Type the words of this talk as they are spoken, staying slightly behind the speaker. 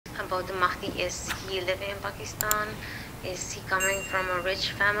about the Mahdi. Is he living in Pakistan? Is he coming from a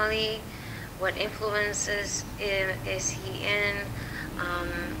rich family? What influences is he in?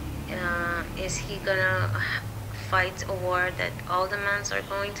 Is he gonna fight a war that all the men are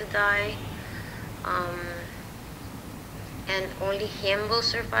going to die? And only him will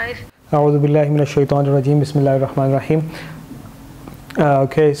survive? A'udhu billahi minash shaitanir rajim. Bismillahir rahmanir rahim.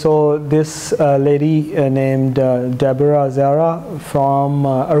 Okay, so this lady named Deborah Zara from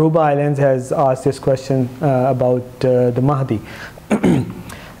Aruba Islands has asked this question about the Mahdi.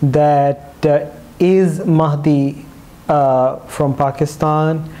 That is Mahdi from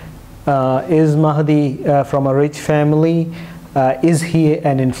Pakistan? Is Mahdi from a rich family? Is he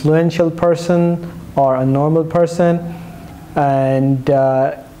an influential person or a normal person? And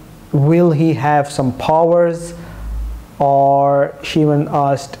will he have some powers? Or she even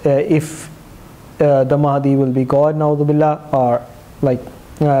asked if the Mahdi will be God, na'udhu billah, or like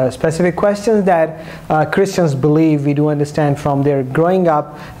specific questions that Christians believe. We do understand from their growing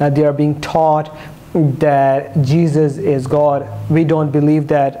up, they are being taught that Jesus is God. We don't believe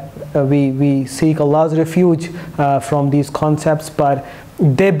that. We seek Allah's refuge from these concepts, but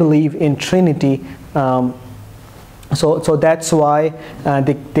they believe in Trinity. So that's why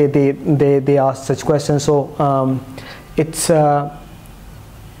they ask such questions. So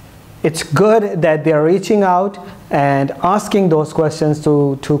it's good that they are reaching out and asking those questions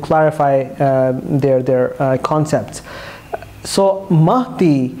to clarify their concepts. So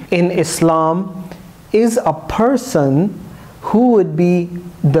Mahdi in Islam is a person who would be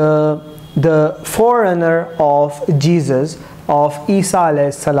the forerunner of Jesus, of Isa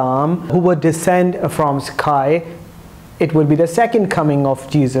alayhi salam, who would descend from sky. It would be the second coming of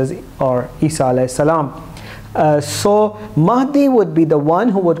Jesus or Isa alayhi salam. So Mahdi would be the one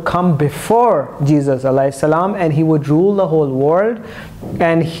who would come before Jesus alayhi salam, and he would rule the whole world,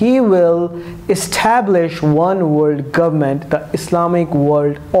 and he will establish one world government, the Islamic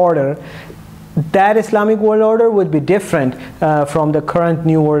world order. That Islamic world order would be different from the current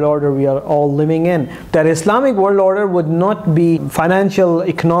new world order we are all living in. That Islamic world order would not be financial,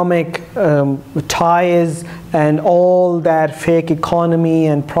 economic ties and all that fake economy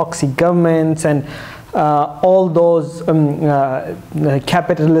and proxy governments and all those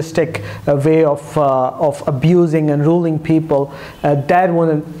capitalistic way of abusing and ruling people. That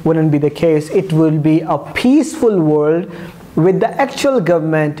wouldn't be the case. It will be a peaceful world with the actual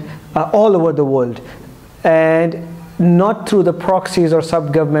government all over the world, and not through the proxies or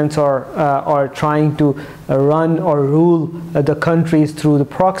sub-governments or trying to run or rule the countries through the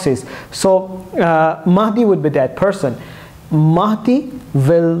proxies. So Mahdi would be that person. Mahdi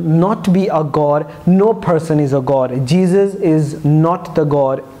will not be a god. No person is a god. Jesus is not the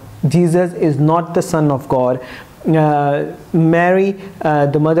God. Jesus is not the Son of God. Mary,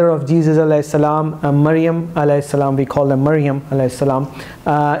 the mother of Jesus alayhi salam, Maryam alayhi salam, we call her Maryam alayhi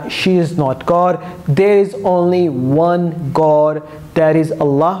salam, she is not God. There is only one God, that is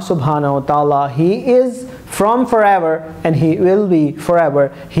Allah subhanahu wa ta'ala. He is from forever and he will be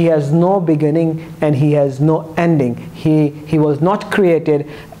forever. He has no beginning and he has no ending. He was not created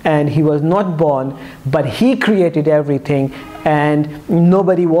and he was not born, but he created everything, and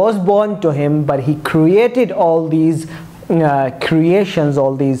nobody was born to him, but he created all these creations,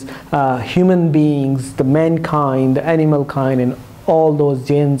 all these human beings, the mankind, the animal kind, and all those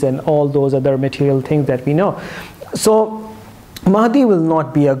jinns and all those other material things that we know. So Mahdi will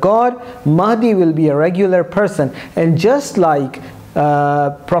not be a god. Mahdi will be a regular person, and just like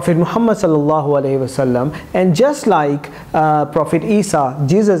Prophet Muhammad sallallahu alaihi wasallam, and just like Prophet Isa,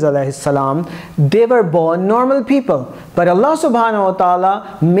 Jesus alayhi salam, they were born normal people, but Allah subhanahu wa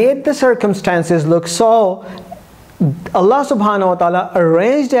ta'ala made the circumstances look so. Allah subhanahu wa ta'ala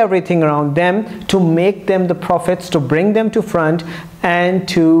arranged everything around them to make them the prophets, to bring them to front and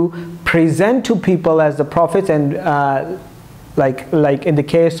to present to people as the prophets. And like in the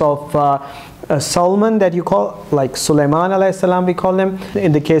case of Solomon, that you call, like Sulaiman alayhi salam, we call them.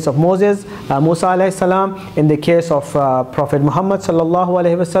 In the case of Moses, Musa alayhi salam. In the case of Prophet Muhammad sallallahu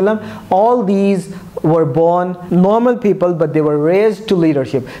alayhi wasallam, all these were born normal people, but they were raised to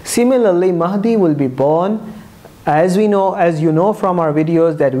leadership. Similarly, Mahdi will be born, as we know, as you know from our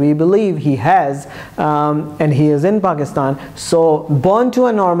videos, that we believe he has, and he is in Pakistan. So born to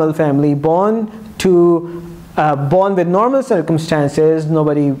a normal family, born with normal circumstances,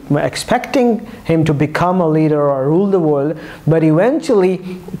 nobody expecting him to become a leader or rule the world, but eventually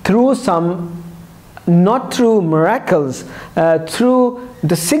through some, not through miracles, through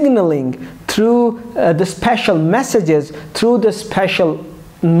the signaling, through the special messages, through the special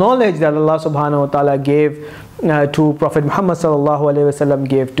knowledge that Allah subhanahu wa ta'ala gave to Prophet Muhammad sallallahu alaihi wasallam,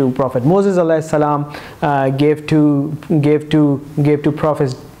 gave to Prophet Moses alayhi salam, gave to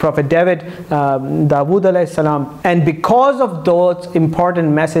Prophet David, Dawood alayhi salam. And because of those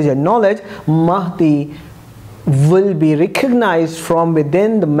important message and knowledge, Mahdi will be recognized from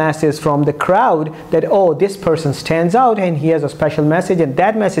within the masses, from the crowd, that oh, this person stands out and he has a special message, and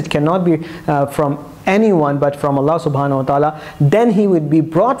that message cannot be from anyone but from Allah subhanahu wa ta'ala. Then he would be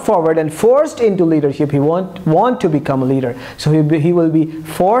brought forward and forced into leadership. He won't want to become a leader, so he will be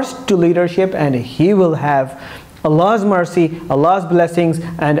forced to leadership, and he will have Allah's mercy, Allah's blessings,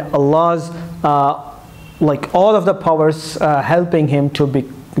 and Allah's like all of the powers helping him to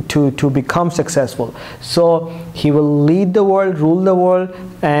become successful. So he will lead the world, rule the world,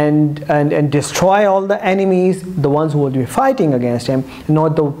 and destroy all the enemies, the ones who will be fighting against him,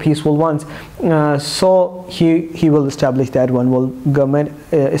 not the peaceful ones. So he will establish that one world government,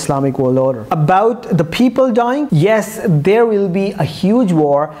 Islamic world order. About the people dying, yes, there will be a huge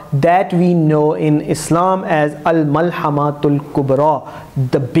war that we know in Islam as Al-Malhamatul Kubra,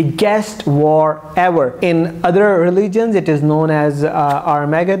 the biggest war ever. In other religions it is known as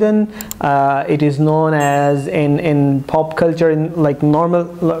Armageddon. It is known as in pop culture, in like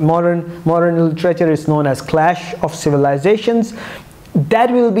modern literature, is known as Clash of Civilizations.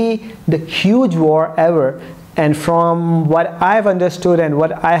 That will be the huge war ever. And from what I've understood and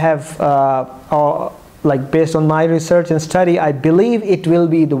what I have like based on my research and study, I believe it will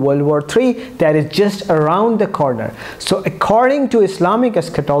be the World War III that is just around the corner. So according to Islamic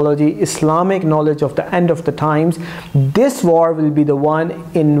eschatology, Islamic knowledge of the end of the times, this war will be the one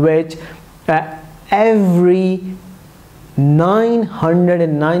in which every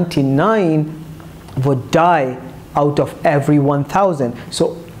 999 would die out of every 1,000.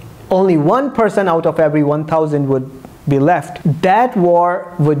 So only one person out of every 1,000 would be left. That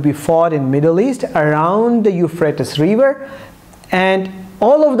war would be fought in Middle East around the Euphrates River, and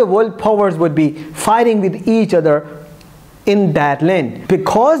all of the world powers would be fighting with each other in that land.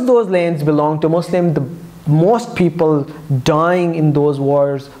 Because those lands belong to Muslims, the most people dying in those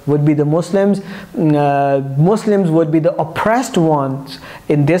wars would be the Muslims. Muslims would be the oppressed ones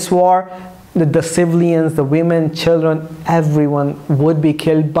in this war. The civilians, the women, children, everyone would be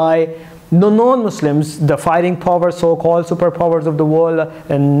killed by the non-Muslims, the fighting powers, so-called superpowers of the world,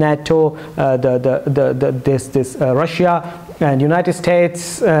 and NATO, Russia and United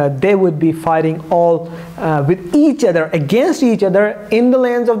States. They would be fighting all with each other, against each other in the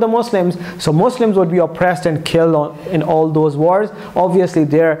lands of the Muslims. So Muslims would be oppressed and killed in all those wars. Obviously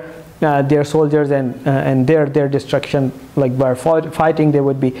their soldiers and their destruction, like by fighting, there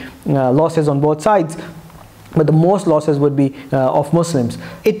would be losses on both sides. But the most losses would be of Muslims.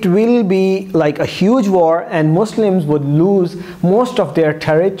 It will be like a huge war, and Muslims would lose most of their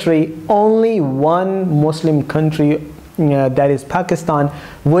territory. Only one Muslim country, that is Pakistan,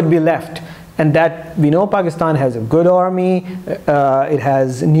 would be left. And that we know Pakistan has a good army, it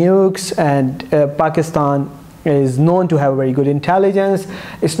has nukes, and Pakistan is known to have very good intelligence.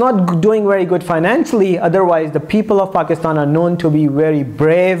 It's not doing very good financially, otherwise the people of Pakistan are known to be very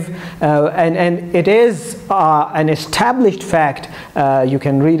brave, and it is an established fact, you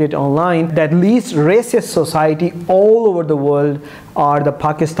can read it online, that least racist society all over the world are the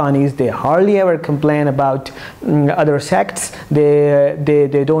Pakistanis. They hardly ever complain about other sects.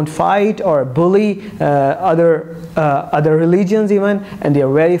 They don't fight or bully other religions even, and they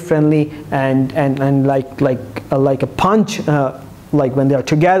are very friendly and like a punch. Like when they are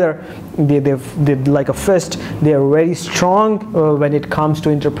together, they like a fist. They are very strong when it comes to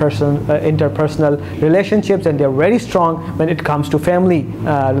interpersonal relationships, and they are very strong when it comes to family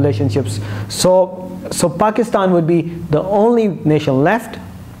relationships. So Pakistan would be the only nation left.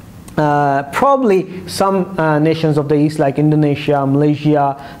 Probably some nations of the East like Indonesia,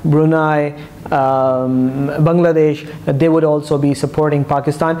 Malaysia, Brunei, Bangladesh, they would also be supporting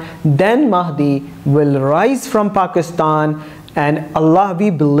Pakistan. Then Mahdi will rise from Pakistan, and Allah, we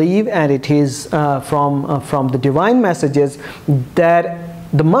believe, and it is from the divine messages,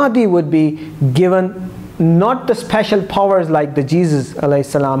 that the Mahdi would be given not the special powers like the Jesus alayhi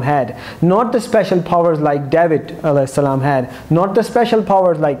salam had, not the special powers like David alayhi salam had, not the special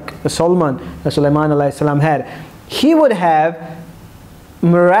powers like Sulaiman alayhi salam had. He would have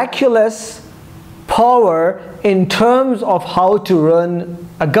miraculous power in terms of how to run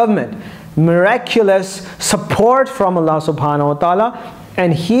a government, miraculous support from Allah subhanahu wa ta'ala,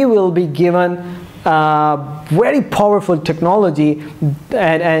 and he will be given very powerful technology,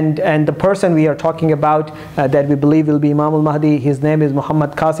 and the person we are talking about that we believe will be Imam Mahdi, his name is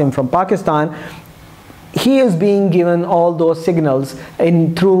Muhammad Qasim from Pakistan. he is being given all those signals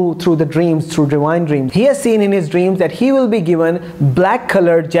through the dreams, through divine dreams. He has seen in his dreams that he will be given black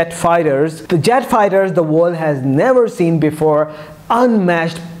colored jet fighters. The jet fighters the world has never seen before,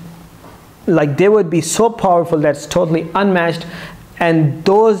 unmatched. Like, they would be so powerful that's totally unmatched. And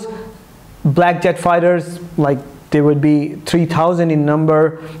those black jet fighters, like, they would be 3,000 in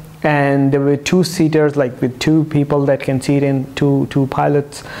number, and there were two-seaters, like with two people that can seat in, two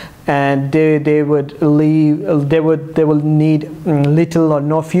pilots, and they will need little or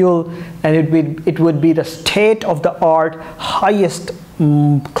no fuel, and it would be the state-of-the-art, highest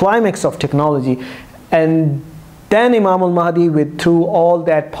climax of technology. And then Imam al-Mahdi, through all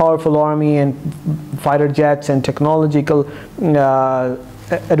that powerful army and fighter jets and technological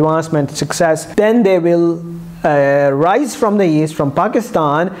advancement, success, then they will rise from the east, from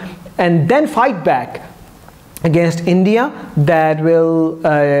Pakistan, and then fight back against India, that will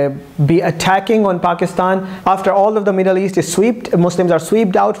be attacking on Pakistan. After all of the Middle East is swept, Muslims are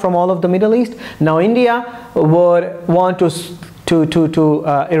swept out from all of the Middle East. Now India would want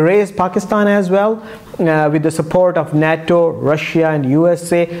to erase Pakistan as well, with the support of NATO, Russia, and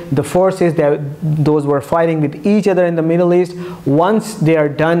USA. The forces that those were fighting with each other in the Middle East, once they are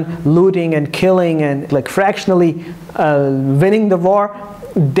done looting and killing and like fractionally winning the war,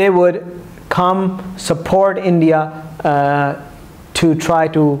 they would come support India to try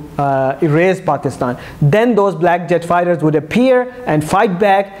to erase Pakistan. Then those black jet fighters would appear and fight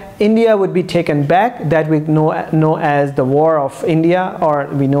back. India would be taken back. That we know as the War of India, or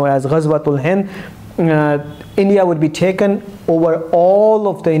we know as Ghazwatul Hind. India would be taken over all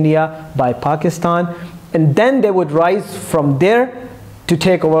of the India by Pakistan, and then they would rise from there to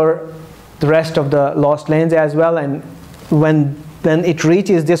take over the rest of the lost lands as well. And when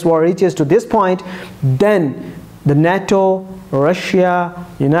this war reaches to this point, then the NATO, Russia,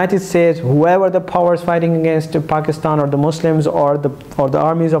 United States, whoever the powers fighting against Pakistan, or the Muslims, or the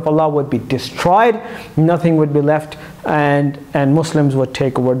armies of Allah, would be destroyed. Nothing would be left, and Muslims would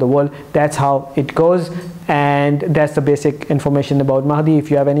take over the world. That's how it goes, and that's the basic information about Mahdi.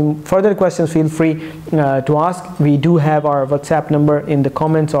 If you have any further questions, feel free to ask. We do have our WhatsApp number in the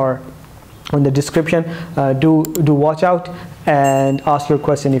comments or in the description. Do watch out and ask your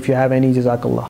question if you have any. Jazakallah.